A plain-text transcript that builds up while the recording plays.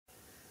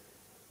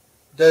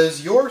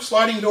Does your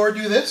sliding door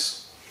do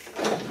this?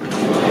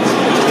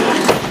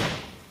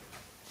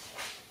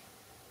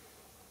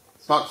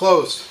 It's not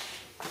closed.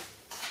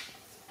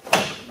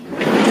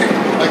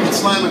 I can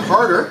slam it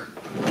harder.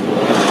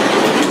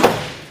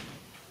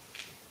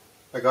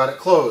 I got it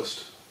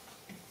closed.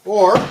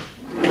 Or I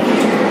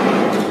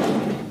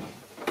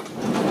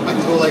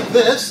can go like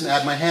this and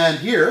add my hand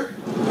here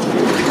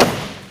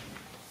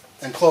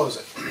and close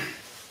it.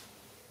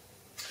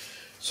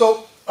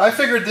 So I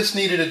figured this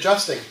needed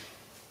adjusting.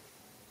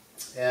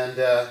 And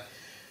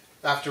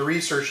after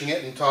researching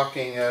it and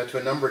talking to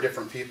a number of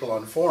different people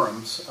on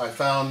forums, I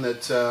found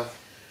that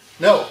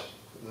no,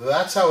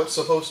 that's how it's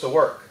supposed to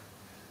work.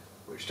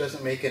 Which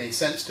doesn't make any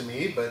sense to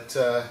me, but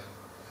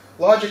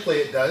logically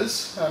it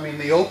does. I mean,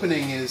 the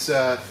opening is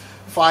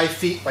 5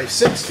 feet by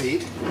 6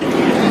 feet.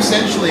 And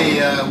essentially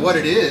what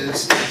it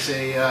is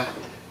a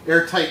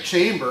airtight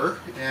chamber,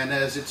 and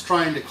as it's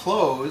trying to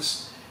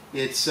close,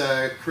 it's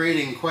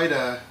creating quite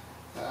a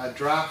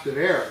draft of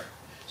air.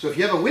 So if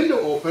you have a window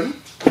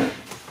open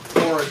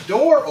or a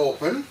door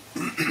open,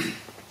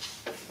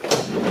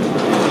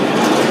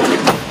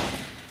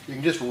 you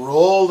can just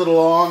roll it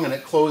along and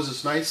it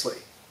closes nicely.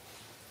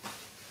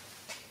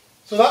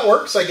 So that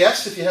works, I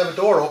guess, if you have a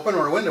door open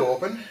or a window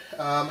open.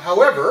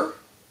 However,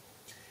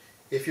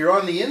 if you're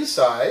on the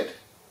inside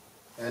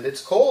and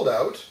it's cold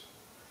out,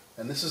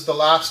 and this is the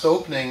last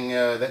opening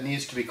that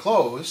needs to be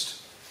closed,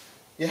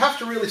 you have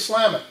to really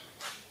slam it.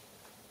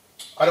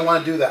 I don't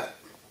want to do that.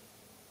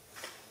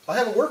 I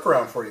have a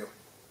workaround for you.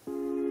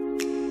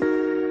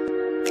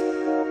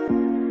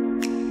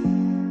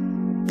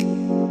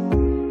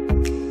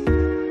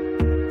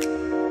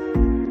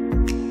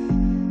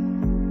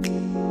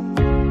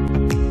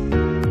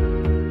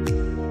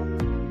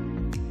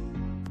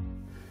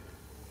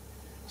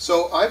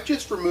 So I've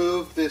just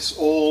removed this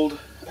old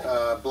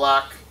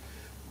black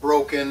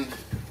broken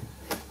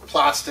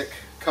plastic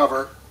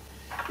cover.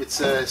 It's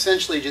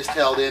essentially just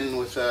held in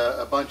with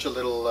a bunch of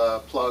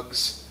little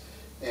plugs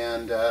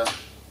and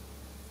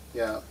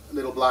yeah,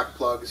 little black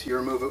plugs. You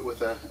remove it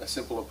with a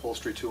simple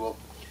upholstery tool.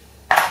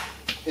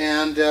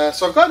 And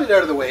so I've gotten it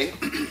out of the way.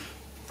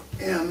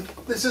 And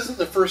this isn't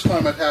the first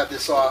time I've had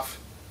this off.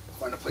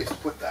 Find a place to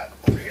put that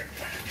over here.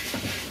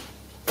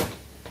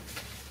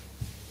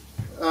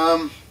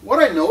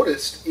 What I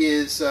noticed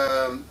is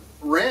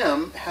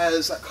RAM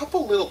has a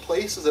couple little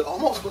places that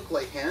almost look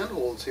like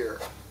handholds here.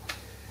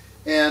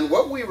 And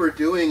what we were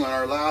doing on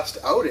our last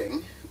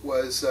outing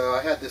was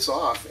I had this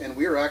off, and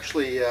we were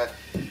actually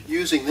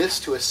using this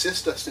to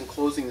assist us in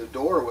closing the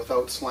door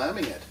without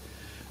slamming it.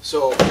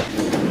 So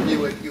you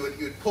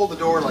would pull the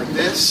door like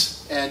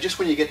this, and just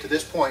when you get to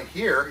this point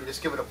here, you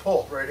just give it a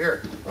pull right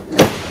here.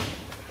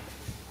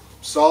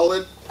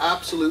 Solid,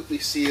 absolutely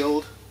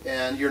sealed,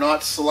 and you're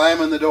not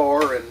slamming the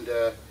door and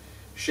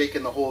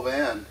shaking the whole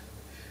van.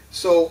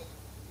 So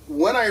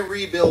when I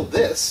rebuild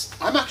this,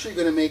 I'm actually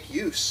going to make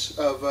use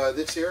of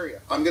this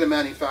area. I'm going to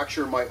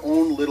manufacture my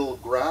own little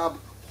grab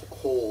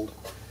hold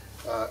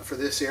for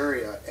this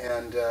area,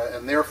 and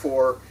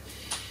therefore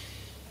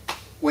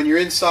when you're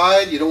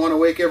inside, you don't want to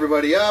wake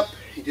everybody up,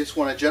 you just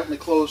want to gently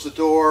close the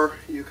door,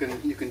 you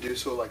can do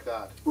so like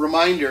that.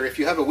 Reminder, if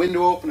you have a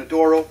window open, a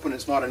door open,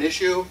 it's not an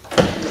issue.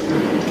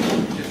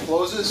 It just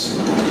closes,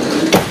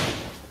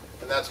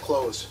 and that's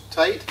closed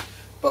tight.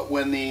 But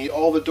when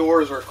all the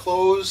doors are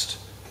closed,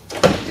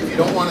 if you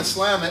don't want to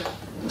slam it,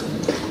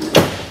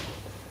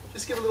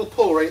 just give a little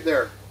pull right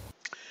there.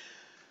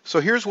 So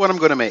here's what I'm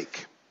going to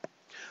make.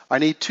 I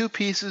need 2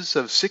 pieces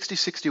of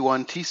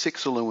 6061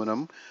 T6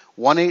 aluminum,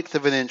 1/8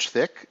 of an inch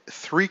thick,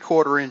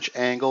 3/4 inch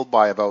angle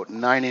by about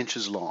 9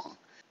 inches long,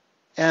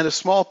 and a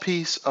small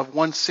piece of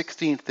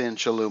 1/16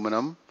 inch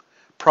aluminum,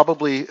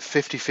 probably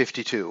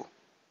 50-52.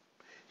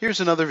 Here's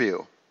another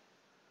view.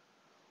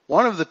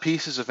 One of the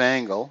pieces of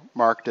angle,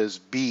 marked as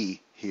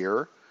B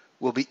here,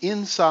 will be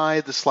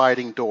inside the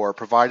sliding door,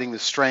 providing the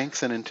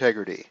strength and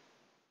integrity.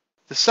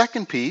 The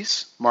second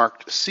piece,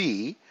 marked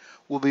C,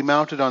 will be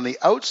mounted on the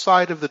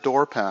outside of the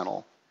door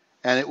panel,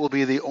 and it will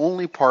be the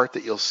only part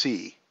that you'll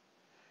see.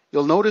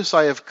 You'll notice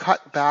I have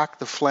cut back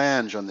the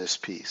flange on this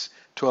piece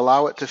to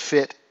allow it to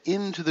fit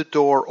into the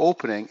door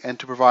opening and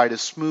to provide a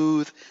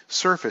smooth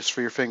surface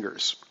for your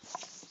fingers.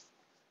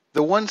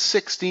 The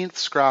 1/16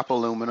 scrap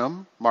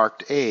aluminum,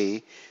 marked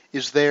A,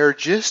 is there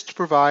just to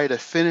provide a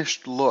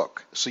finished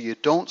look so you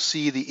don't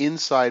see the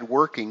inside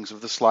workings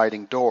of the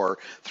sliding door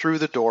through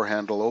the door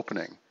handle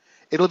opening.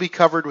 It'll be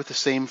covered with the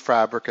same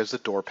fabric as the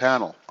door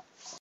panel.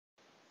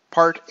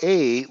 Part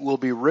A will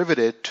be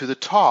riveted to the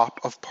top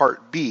of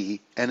Part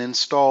B and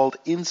installed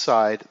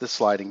inside the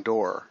sliding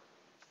door.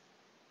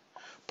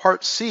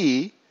 Part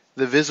C,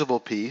 the visible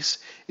piece,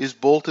 is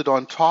bolted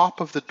on top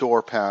of the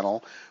door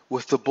panel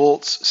with the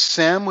bolts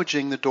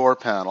sandwiching the door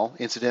panel.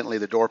 Incidentally,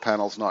 the door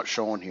panel is not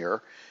shown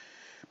here,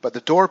 but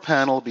the door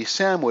panel will be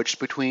sandwiched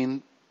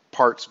between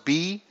parts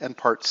B and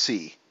part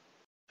C.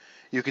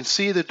 You can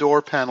see the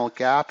door panel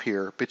gap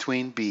here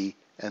between B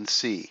and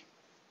C.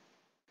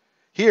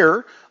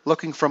 Here,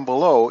 looking from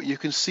below, you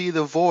can see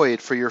the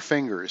void for your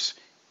fingers.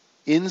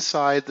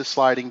 inside the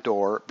sliding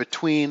door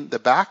between the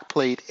back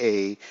plate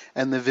A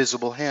and the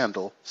visible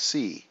handle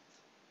C.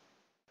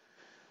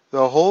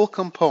 The whole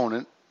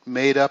component,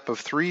 made up of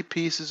 3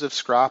 pieces of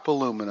scrap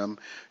aluminum,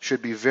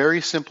 should be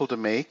very simple to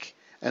make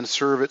and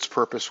serve its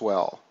purpose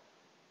well.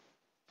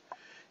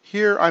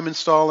 Here I'm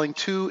installing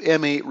 2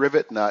 M8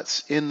 rivet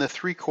nuts in the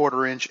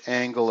 3/4 inch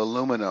angle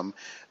aluminum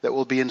that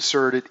will be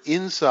inserted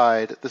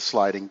inside the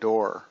sliding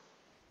door,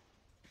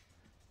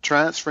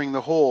 transferring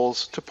the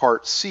holes to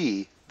part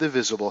C, the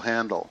visible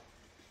handle.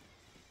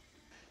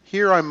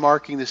 Here I'm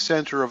marking the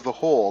center of the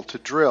hole to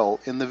drill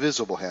in the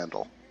visible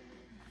handle.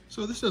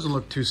 So this doesn't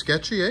look too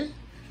sketchy, eh?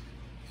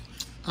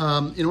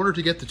 In order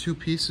to get the 2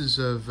 pieces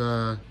of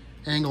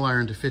angle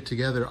iron to fit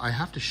together, I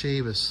have to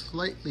shave a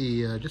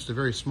slightly, just a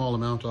very small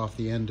amount off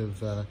the end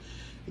of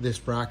this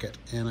bracket.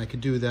 And I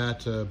could do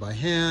that by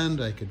hand,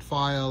 I could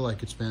file, I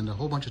could spend a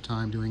whole bunch of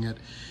time doing it.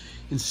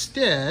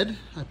 Instead,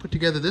 I put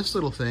together this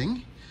little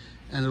thing,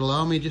 and it'll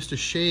allow me just to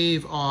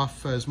shave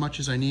off as much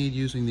as I need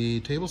using the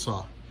table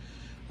saw.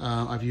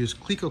 I've used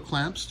Cleco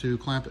clamps to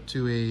clamp it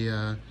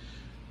to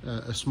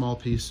a small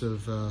piece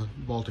of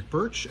Baltic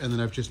birch, and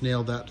then I've just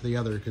nailed that to the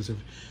other, because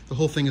the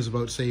whole thing is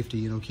about safety,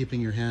 you know,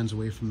 keeping your hands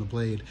away from the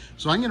blade.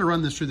 So I'm going to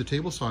run this through the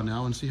table saw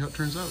now and see how it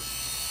turns out.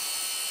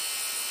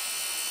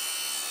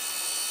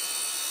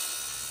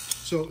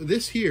 So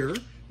this here,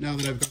 now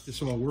that I've got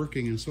this all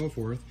working and so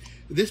forth,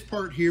 this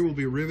part here will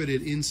be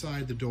riveted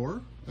inside the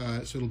door,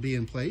 so it'll be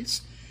in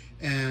place.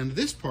 And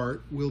this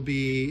part will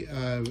be,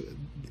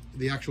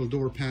 the actual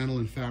door panel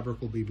and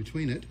fabric will be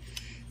between it.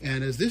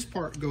 And as this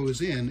part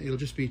goes in, it'll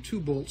just be 2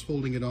 bolts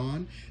holding it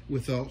on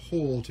with a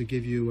hole to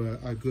give you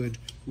a good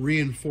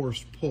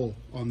reinforced pull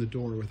on the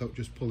door without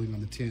just pulling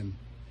on the tin.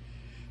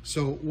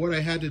 So what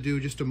I had to do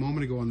just a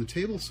moment ago on the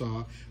table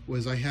saw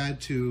was I had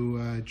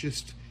to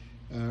just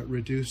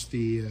reduce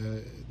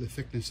the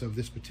thickness of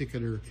this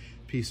particular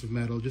piece of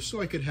metal, just so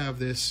I could have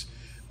this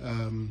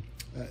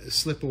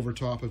slip over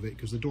top of it,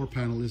 because the door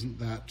panel isn't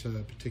that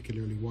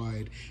particularly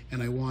wide,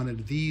 and I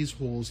wanted these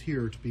holes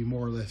here to be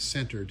more or less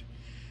centered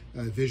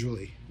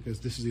visually,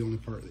 because this is the only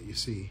part that you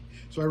see.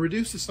 So I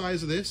reduced the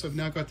size of this. I've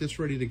now got this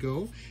ready to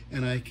go,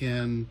 and I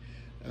can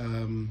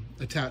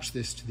attach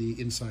this to the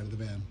inside of the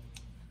van.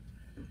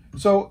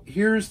 So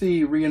here's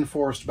the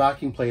reinforced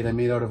backing plate I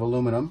made out of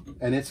aluminum,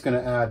 and it's going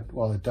to add,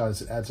 well, it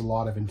adds a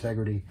lot of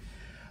integrity.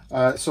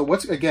 So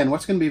what's going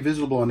to be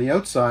visible on the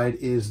outside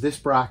is this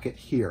bracket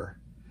here.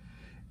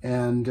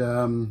 And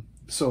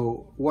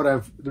so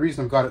the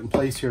reason I've got it in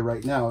place here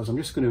right now is I'm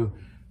just going to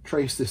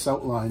trace this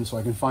outline so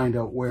I can find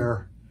out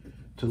where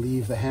to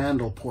leave the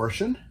handle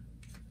portion.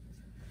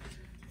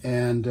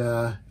 And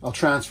I'll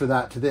transfer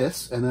that to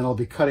this, and then I'll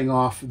be cutting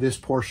off this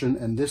portion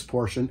and this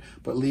portion,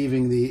 but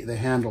leaving the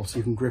handle so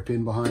you can grip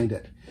in behind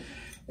it.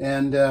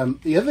 And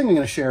the other thing I'm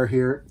going to share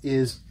here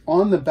is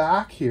on the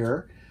back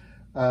here,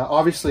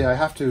 obviously I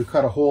have to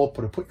cut a hole,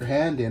 put your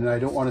hand in, and I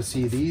don't want to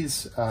see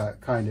these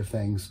kind of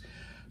things.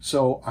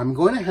 So I'm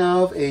going to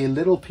have a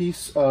little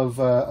piece of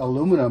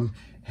aluminum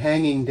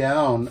hanging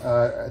down,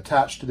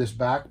 attached to this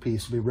back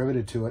piece, will be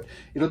riveted to it.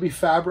 It'll be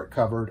fabric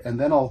covered, and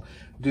then I'll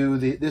do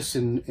this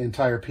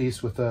entire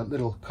piece with a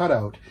little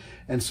cutout.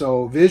 And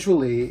so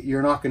visually,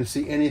 you're not going to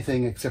see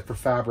anything except for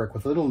fabric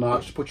with a little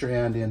notch to put your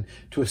hand in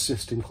to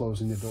assist in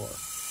closing the door.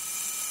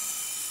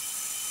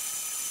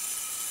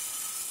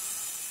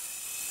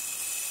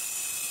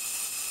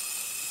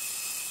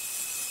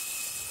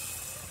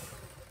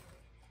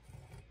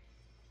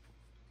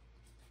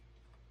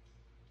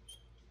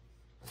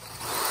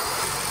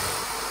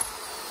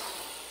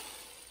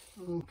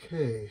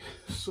 Okay,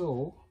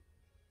 so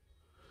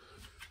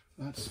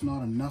that's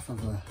not enough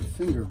of a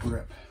finger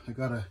grip. I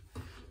gotta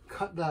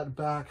cut that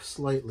back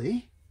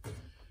slightly.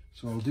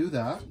 So I'll do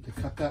that to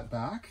cut that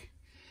back.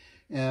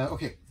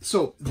 Okay,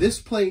 so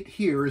this plate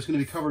here is going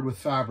to be covered with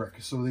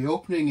fabric. So the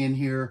opening in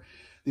here,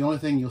 the only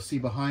thing you'll see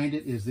behind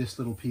it is this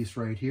little piece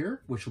right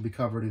here, which will be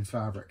covered in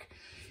fabric.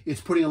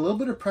 It's putting a little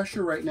bit of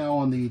pressure right now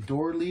on the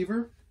door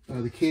lever,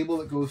 the cable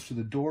that goes to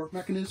the door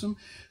mechanism.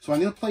 So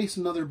I'm going to place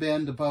another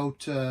bend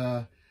about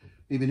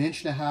maybe 1.5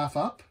 inches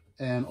up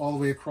and all the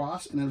way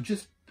across, and it'll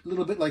just a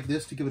little bit like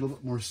this to give it a little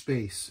bit more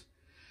space.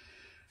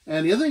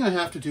 And the other thing I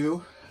have to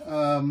do,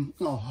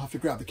 I'll have to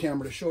grab the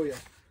camera to show you.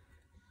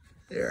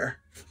 There.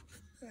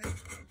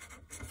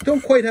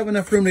 Don't quite have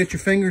enough room to get your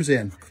fingers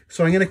in.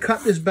 So I'm going to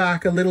cut this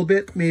back a little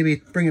bit, maybe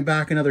bring it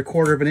back another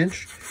 1/4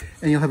 inch,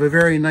 and you'll have a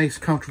very nice,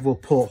 comfortable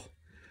pull.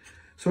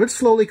 So it's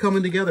slowly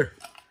coming together.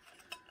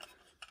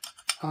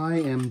 I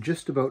am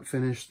just about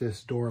finished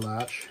this door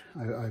latch.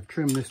 I've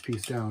trimmed this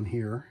piece down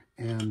here,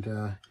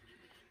 and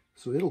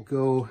so it'll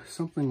go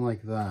something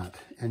like that.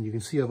 And you can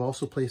see I've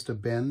also placed a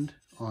bend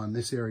on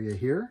this area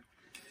here.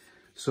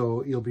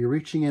 So you'll be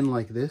reaching in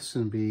like this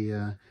and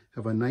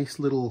have a nice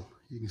little,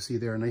 you can see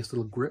there, a nice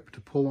little grip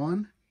to pull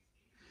on.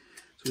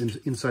 So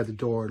inside the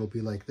door, it'll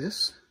be like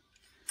this.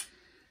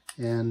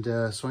 And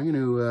so I'm going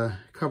to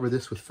cover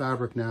this with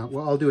fabric now.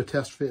 Well, I'll do a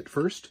test fit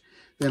first,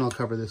 then I'll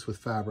cover this with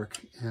fabric,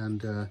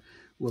 and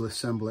we'll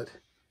assemble it.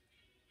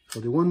 So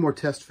I'll do one more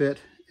test fit,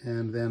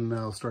 and then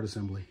I'll start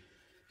assembly.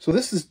 So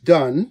this is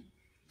done.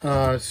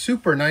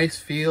 Super nice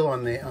feel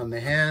on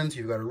the hands.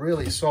 You've got a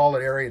really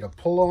solid area to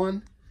pull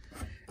on,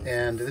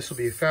 and this will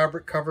be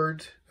fabric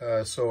covered.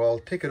 So I'll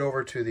take it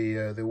over to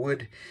the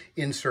wood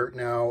insert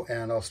now,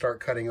 and I'll start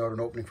cutting out an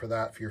opening for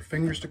that for your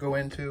fingers to go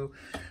into.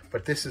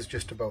 But this is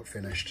just about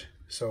finished.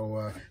 So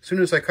as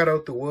soon as I cut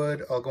out the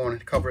wood, I'll go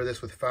and cover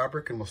this with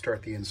fabric, and we'll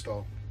start the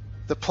install.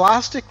 The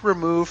plastic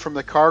removed from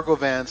the cargo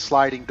van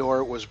sliding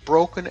door was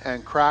broken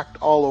and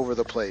cracked all over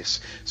the place,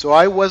 so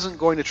I wasn't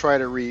going to try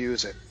to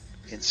reuse it.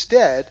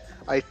 Instead,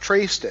 I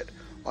traced it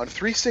on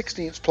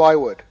 3/16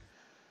 plywood.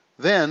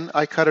 Then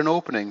I cut an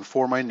opening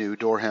for my new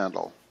door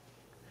handle.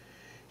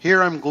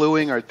 Here I'm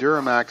gluing our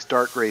Duramax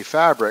dark gray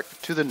fabric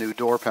to the new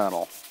door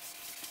panel.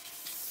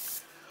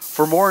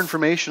 For more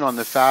information on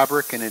the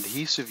fabric and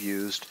adhesive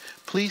used,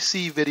 please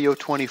see video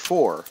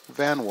 24,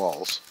 Van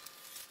Walls.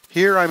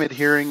 Here I'm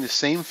adhering the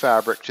same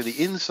fabric to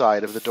the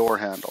inside of the door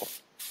handle.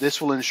 This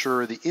will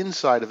ensure the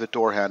inside of the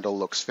door handle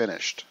looks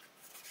finished.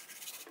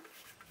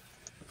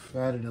 I've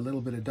added a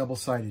little bit of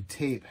double-sided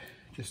tape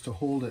just to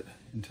hold it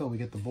until we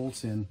get the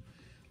bolts in.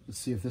 Let's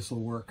see if this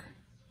will work.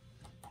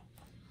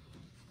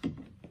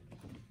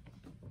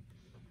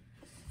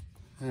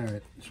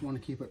 Alright, just want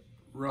to keep it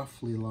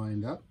roughly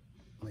lined up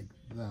like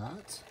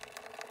that.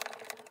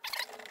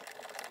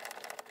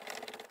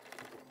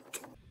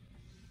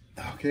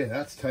 Okay,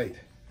 that's tight.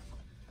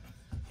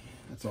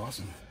 That's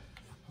awesome.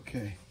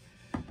 Okay,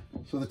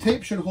 so the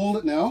tape should hold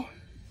it now.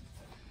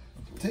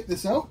 Take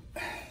this out.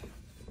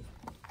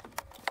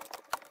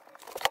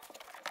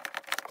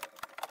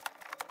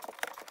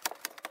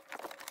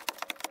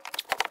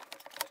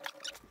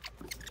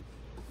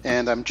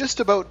 And I'm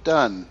just about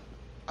done.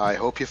 I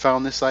hope you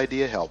found this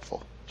idea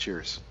helpful.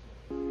 Cheers.